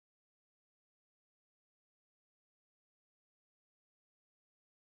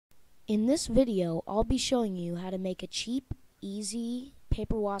In this video, I'll be showing you how to make a cheap, easy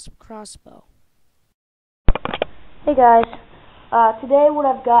paper wasp crossbow. Hey guys, today what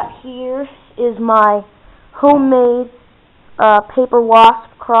I've got here is my homemade paper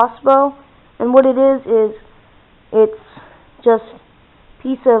wasp crossbow, and what it is it's just a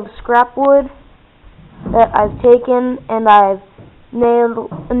piece of scrap wood that I've taken and I've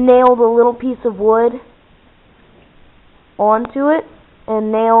nailed a little piece of wood onto it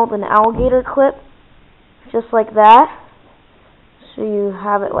and nailed an alligator clip just like that, so you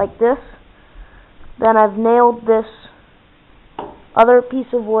have it like this. Then I've nailed this other piece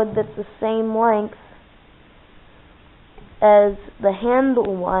of wood that's the same length as the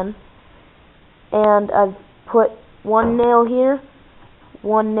handle one, and I've put one nail here,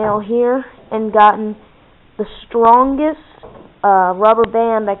 and gotten the strongest rubber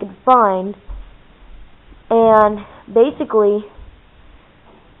band I could find. And basically,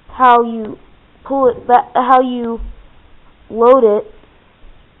 how you pull it back, how you load it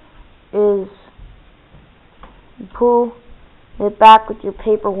is you pull it back with your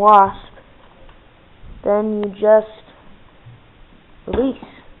paper wasp, then you just release,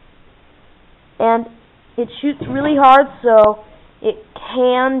 and it shoots really hard, so it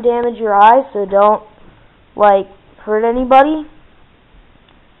can damage your eyes, so don't hurt anybody.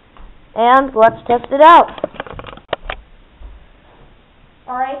 And let's test it out.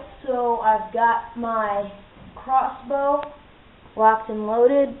 Alright, so I've got my crossbow locked and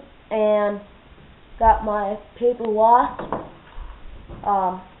loaded, and got my paper wasp,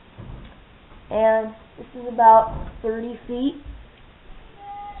 and this is about 30 feet.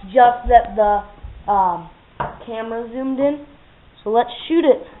 It's just that the camera zoomed in, so let's shoot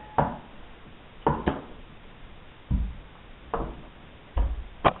it.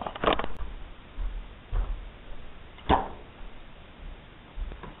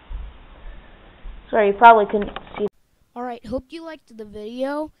 Sorry, you probably couldn't see. Alright, hope you liked the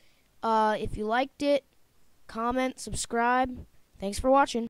video. If you liked it, comment, subscribe. Thanks for watching.